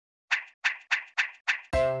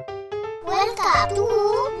Welcome to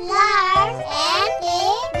Learn and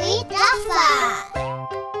Play with Rafan.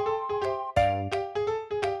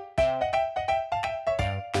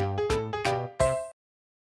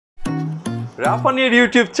 রাফানের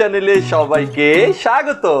YouTube চ্যানেলে সবাইকে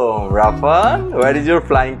স্বাগতম। Rafan, where is your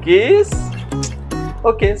flying kiss?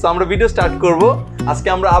 Okay, so আমরা video start করব। আজকে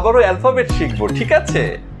আমরা আবারও অ্যালফাবেট শিখব, ঠিক আছে?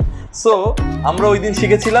 সো আমরা ওই দিন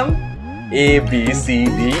শিখেছিলাম A B C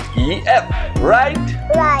D E F, right?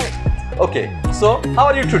 Right. Okay, so how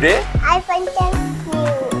are you today? I find thank you.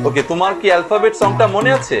 ওকে, তোমার কি অ্যালফাবেট সংটা মনে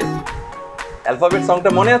আছে? অ্যালফাবেট সংটা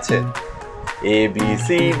মনে আছে? A B C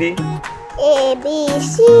D A B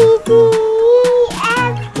C D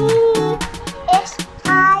F G H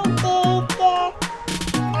I J K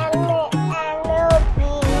L M N O P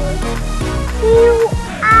Q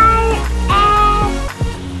R S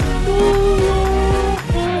T U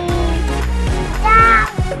V W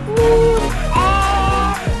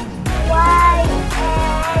X Y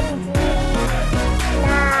and Z.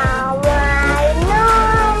 Now I know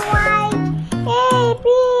why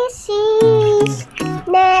ABCs.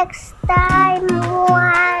 Next time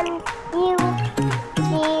when you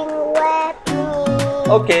sing with me.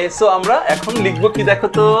 Okay, so আমরা এখন লিখব কি দেখো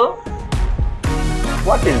তো?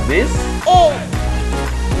 What is this? A.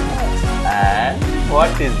 And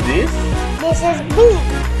what is this? This is B.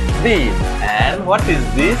 B. And what is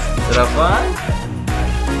this, Rafan?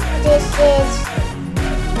 This is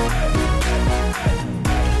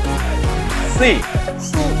C. C.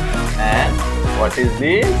 And what is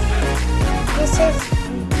this? This is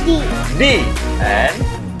D. D. And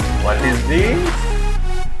what is this?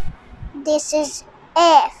 This is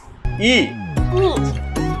F. E. E.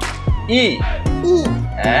 E. E.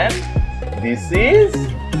 And this is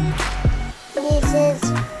This is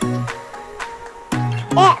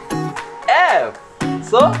F. F.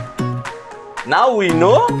 So now we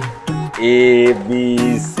know A, B,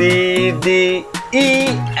 C, D, E,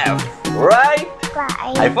 F. Right?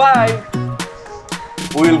 Right. High five.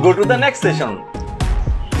 We will go to the next session.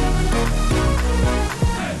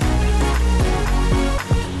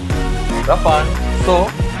 Rafan. So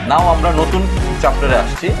now আমরা নতুন চ্যাপ্টারে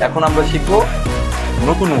আসছি। এখন আমরা শিখব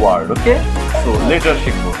নতুন word, ওকে? So letter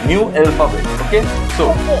শিখব, new alphabet, okay? So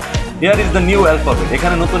Okay. Here is the new alphabet.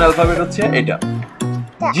 এখানে নতুন অ্যালফাবেট হচ্ছে এটা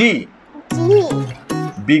G, G.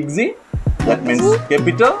 big G, that means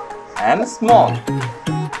capital and small.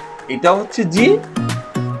 এটা হচ্ছে G,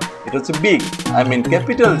 এটা হচ্ছে big, I mean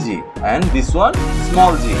capital G, and this one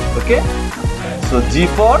small G, okay? So G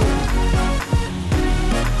for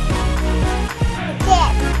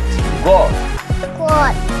Cat. God,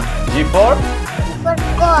 God. G for For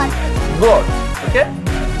God. God, okay?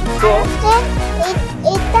 So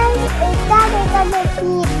এটা এখানে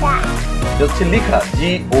পিতা এটা হচ্ছে লেখা G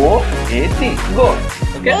O A T, God,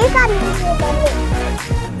 okay? এখানে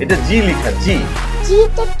এটা G লেখা G,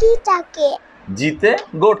 জিতে কি থাকে G তে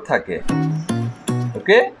God থাকে,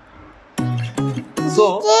 okay? So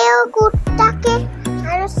যেও গুড থাকে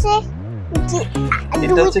আর সে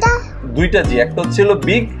এটা হচ্ছে দুইটা জি, একটা হচ্ছে হলো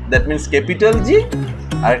বিগ, দ্যাট মিন্স ক্যাপিটাল জি,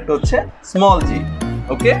 আর একটা হচ্ছে স্মল জি,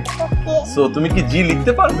 ওকে? ওকে সো তুমি কি জি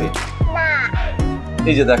লিখতে পারবে? না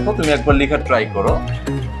এই যে দেখো, তুমি একবার লেখা ট্রাই করো।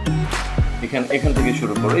 এখান থেকে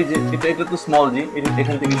শুরু করো। এই যে এটা তো স্মল জি,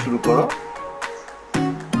 এখান থেকে শুরু করো।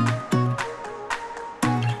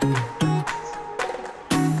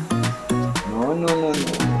 নো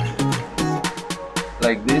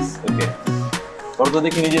লাইক দিস, ওকে? করো তো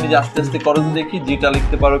দেখি, নিজে নিজে আস্তে আস্তে করো তো দেখি জিটা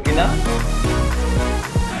লিখতে পারো কিনা।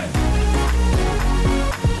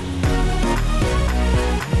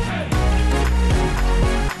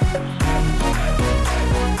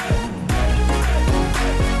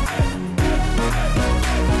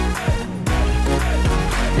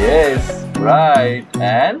 Yes, right,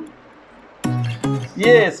 and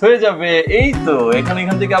yes, হয়ে যাবে। এই তো, এখান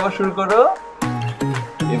থেকে আবার শুরু করো।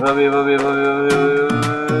 এভাবে এইভাবে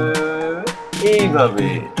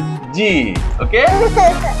জি, ওকে?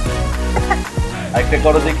 একটা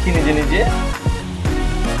করো দেখি নিজে নিজে।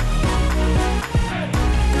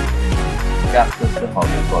 আস্তে আস্তে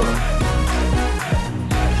হবে, করো।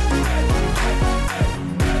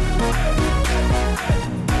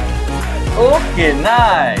 ওকে,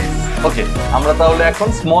 নাইস। ওকে, আমরা তাহলে এখন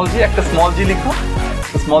স্মল জি, একটা স্মল জি লিখো।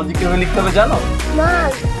 স্মল জি কিভাবে লিখতে হবে জানো?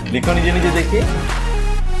 মাল লিখো নিজে নিজে দেখি।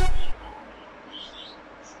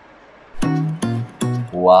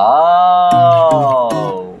 ওয়াও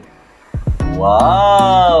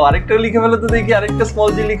ওয়াও, আরেকটা লিখে ফেলো তো দেখি, আরেকটা স্মল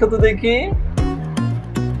জি লিখো তো দেখি।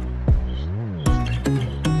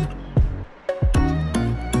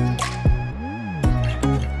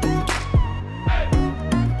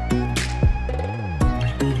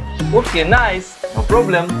 Okay, nice. No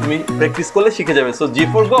problem. তুমি প্র্যাকটিস করলে শিখে যাবে। So G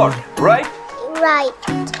for God, right? Right.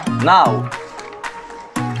 Now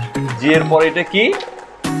G এর পরে এটা কি?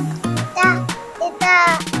 এটা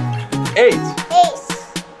H. H.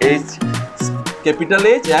 H, capital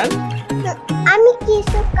H and আমি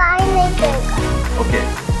কিছু কাই নাই দেখা। okay.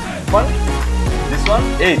 One. This one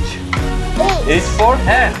H. H. H for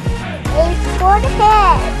hand. H for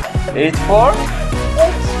head. H for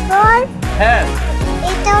H for hand.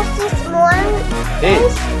 এটা হচ্ছে small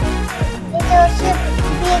H. এটা হচ্ছে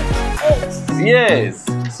big H. Yes.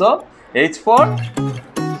 So H for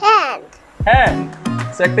Hand. hand.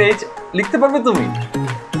 So একটা H লিখতে পারবে তুমি?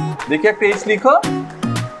 দেখি একটা H লিখো।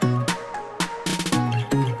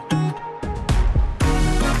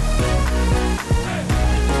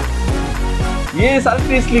 Yes,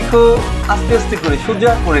 আরেকটা H লিখো। আস্তে আস্তে করে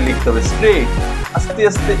সোজা করে লিখতে হবে, স্ট্রেট। আস্তে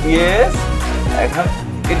আস্তে yes. এখন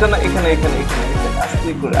এটা না, এখানে এখানে এখানে এখানে আস্তে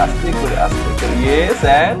করে আস্তে করে আস্তে করে yes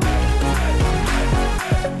and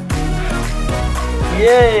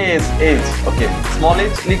yes H. Okay, small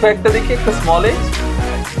H লিখো একটা, দেখি একটা small H.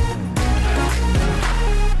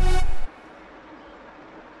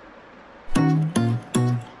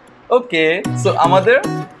 Okay, so আমাদের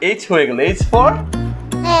H হয়ে গেল। H for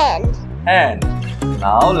Hand. hand.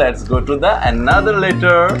 Now let's go to the another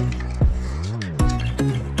letter.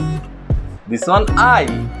 This one I.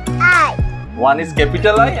 I. One is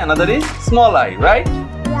capital I, another is small I, right?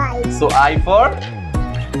 Right. So I for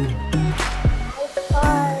I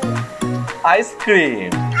for ice cream.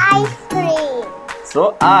 ice cream. So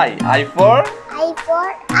I for I for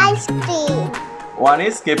ice cream. one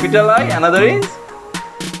is capital I, another is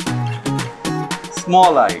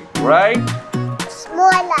small I, right?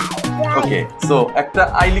 Small I. Right. Okay, so একটা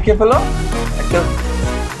I লিখে ফেলো, একটা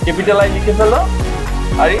capital I লিখে ফেলো।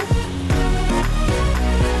 আরে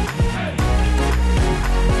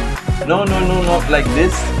no, not like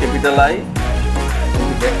this. Capital I,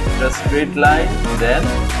 get the straight line, then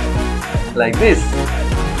like this.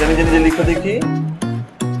 Jani likho dekhi.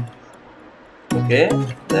 Okay,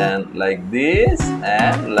 then like this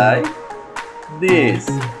and like this.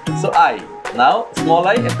 So I. Now small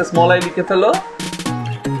I, ekta small I likhe felo.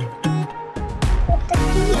 এটা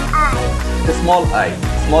কি I? Ekta small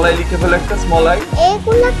I likhe felo, ekta small I.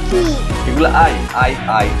 এগুলা কি? Egula I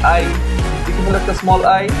likhe felo ekta small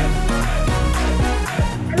I.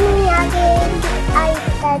 আমি আগে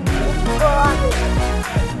আইটা দিব আমি।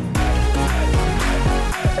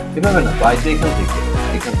 এভাবে না, বাইতে এখান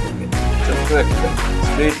থেকে ছোট্ট একটা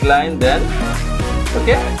স্ট্রেট লাইন, দেন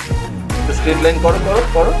ওকে একটা স্ট্রেট লাইন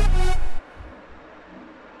করো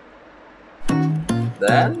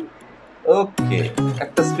দেন ওকে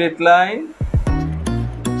একটা straight line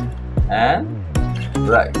and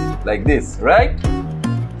right like this, right?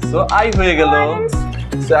 So I হয়ে গেল।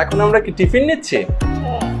 So এখন আমরা কি টিফিন নিচ্ছি?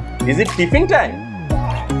 Is it tiffin time?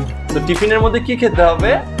 So টিফিনের মধ্যে কি খেতে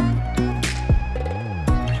হবে?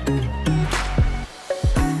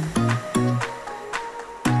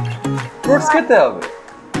 ফ্রুটস খেতে হবে।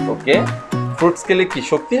 ওকে, ফ্রুটস খেলে কি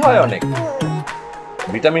শক্তি হয় অনেক?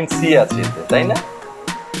 ভিটামিন সি আছে এতে, তাই না?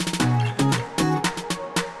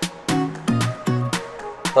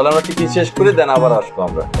 তাহলে আমরা টিফিন শেষ করে দেন আবার আসবো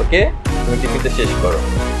আমরা। ওকে, তুমি টিফিনটা শেষ করো।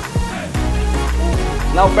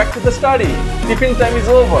 Now back to the study. Tiffin time is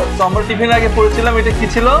over. So আমরা টিফিন আগে পড়েছিলাম, এটা কি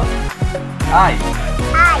ছিল?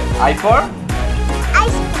 I for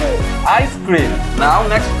ice cream. ice cream. Now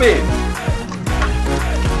next page.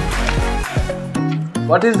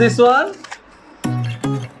 What is this one?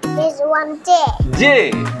 This one J.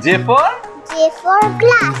 J for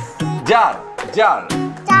glass. jar.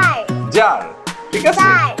 Jar. ঠিক আছে?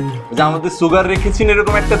 যে আমাদের সুগার রেখেছেন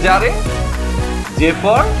এরকম একটা জারে। J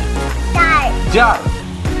for jar.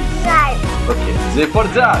 Okay, J for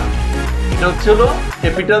jar. এটা হচ্ছে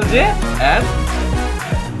capital J and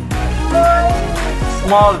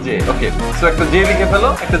small J. Okay, so একটা J লিখে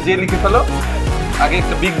ফেলো, আগে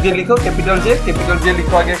একটা বিগ J লিখো, ক্যাপিটাল J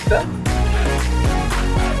লিখো আগে একটা।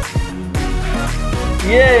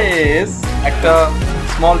 Yes, একটা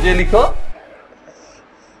স্মল J লিখো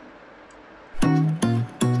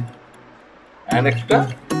and একটা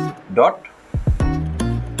ডট।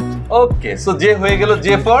 Okay, so J হয়ে গেল। J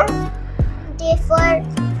for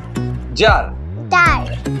jar.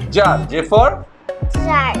 J for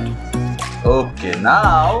jar. okay,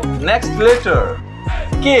 now next letter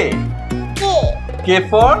K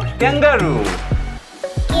for kangaroo.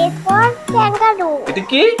 এটা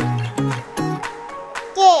কি?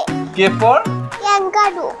 K for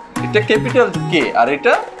kangaroo. এটা ক্যাপিটাল K আর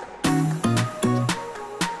এটা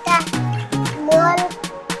small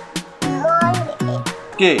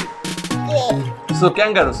K. So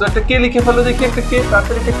kangaroo, so একটা কে লিখে ফেলো দেখি, একটা কে,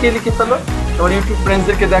 তাড়াতাড়ি একটা কে লিখে ফেলো। তোমার ইউটিউব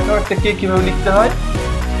ফ্রেন্ডসদেরকে দেখাও একটা কে কিভাবে লিখতে হয়।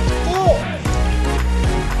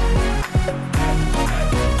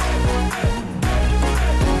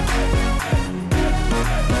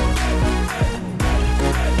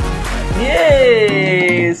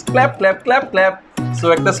 Yes! Clap, clap, clap, clap. So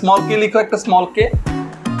একটা স্মল কে লিখো, একটা স্মল কে।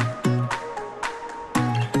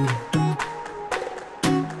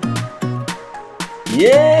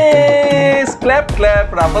 Yes! Clap, clap.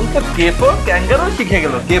 রাফান তো কে ফর ক্যাঙ্গারু শিখে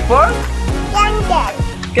গেল। K for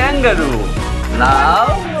kangaroo. Now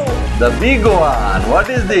the big one. What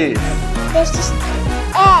is this? This is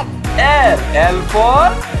L. L. L for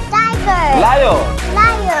Tiger. lion.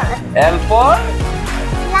 Lion. L for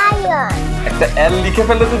Lion. একটা L লিখে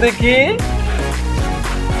ফেলো তো দেখি।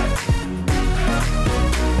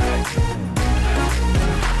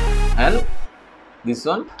 And this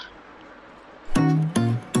one.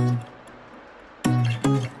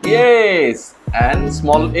 Yes. And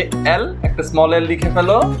small L, একটা small L লিখে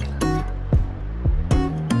ফেলো।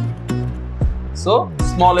 So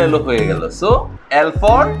small L হয়ে গেল। So L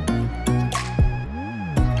for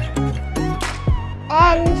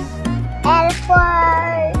L for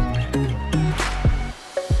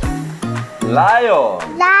lion.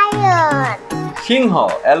 Lion. Singh,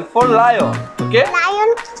 L for lion. Okay? Lion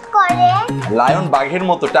করে lion বাঘের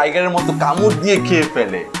মতো, টাইগারের মতো কামড় দিয়ে খেয়ে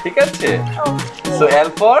ফেলে, ঠিক আছে? Okay. So L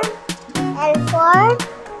for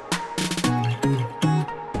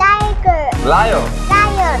Tiger. lion.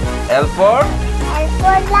 Lion. L for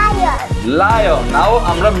Lion. lion. Now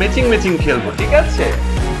আমরা ম্যাচিং খেলবো, ঠিক আছে?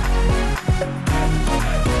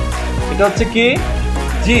 এটা হচ্ছে কি?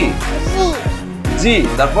 G. G.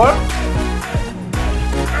 তারপর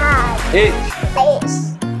R. H. S.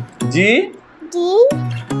 G. D.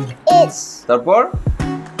 S. তারপর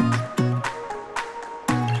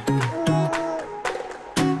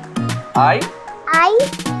I. I.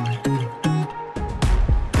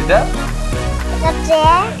 এটা J.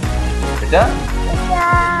 এটা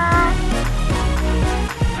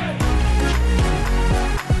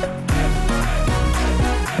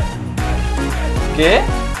K.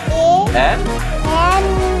 and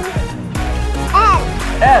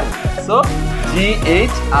L. So G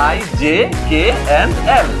H I J K and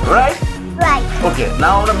L, right? Right. Okay,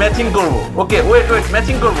 now আমরা ম্যাচিং করব। Okay, wait,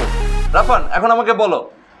 ম্যাচিং করব। রাফান, এখন আমাকে বলো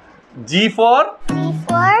G for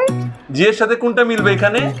G এর সাথে কোনটা মিলবে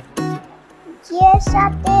এখানে? G এর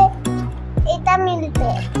সাথে এটা মিলবে।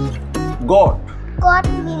 Goat. Goat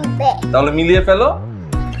মিলবে। তাহলে মিলিয়ে ফেলো।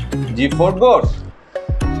 G for goat.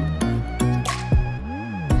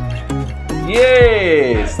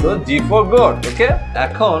 Yes, so G for goat. Okay,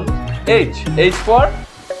 এখন H. H for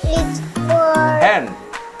hand.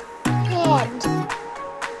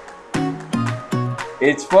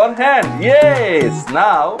 H for hand. Yes.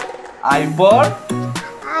 Now I for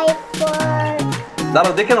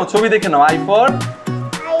দাঁড়াও, দেখে নাও, ছবি দেখে নাও। I for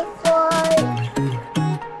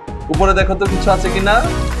উপরে দেখো তো কিছু আছে কিনা।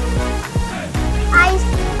 ice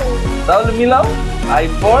cream. তাহলে মিলাও। I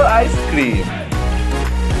for ice cream.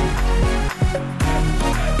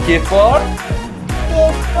 K for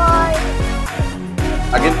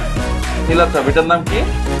আগে মিলাতে হবে। এটার নাম কি?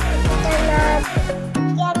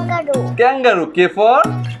 Kangaroo. K for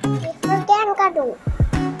kangaroo.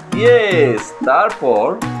 Yes. তারপর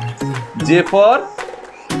J for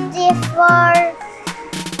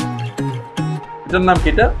এটার নাম কি?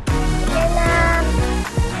 এটা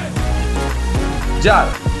jar.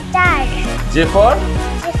 J for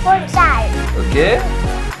jar. Okay.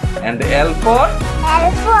 And L for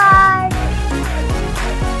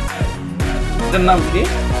এটার নাম কি?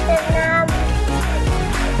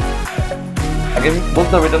 আগে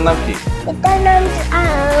বলতে হবে এটার নাম কি?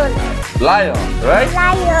 Lion, right?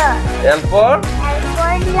 Lion. L for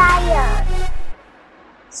Lion.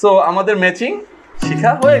 So আমাদের ম্যাচিং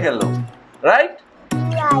শেখা হয়ে গেল, right?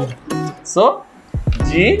 Right. So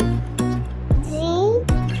G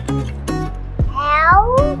L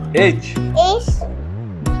H. S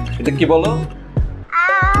এটা কি বলো?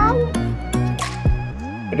 I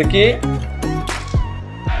এটা কি?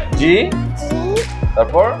 G.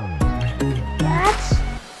 তারপর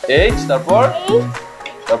H.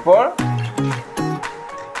 তারপর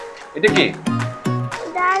এটা কি?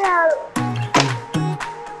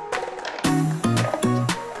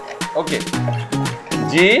 ওকে,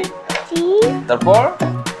 G. তারপর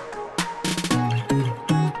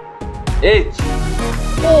H.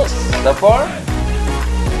 তারপর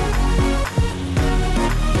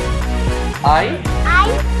I.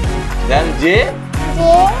 then J.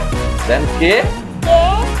 then K.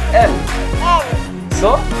 L. So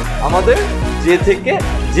আমাদের যে থেকে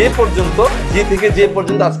যে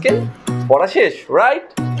পর্যন্ত আজকে পড়া শেষ, right?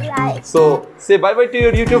 Right. So say bye bye to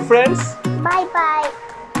your YouTube friends. Bye bye.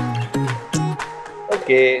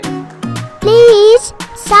 Okay. Please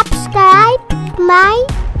subscribe my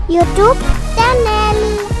YouTube channel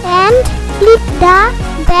and click the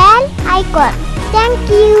bell icon. Thank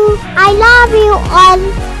you. I love you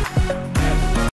all.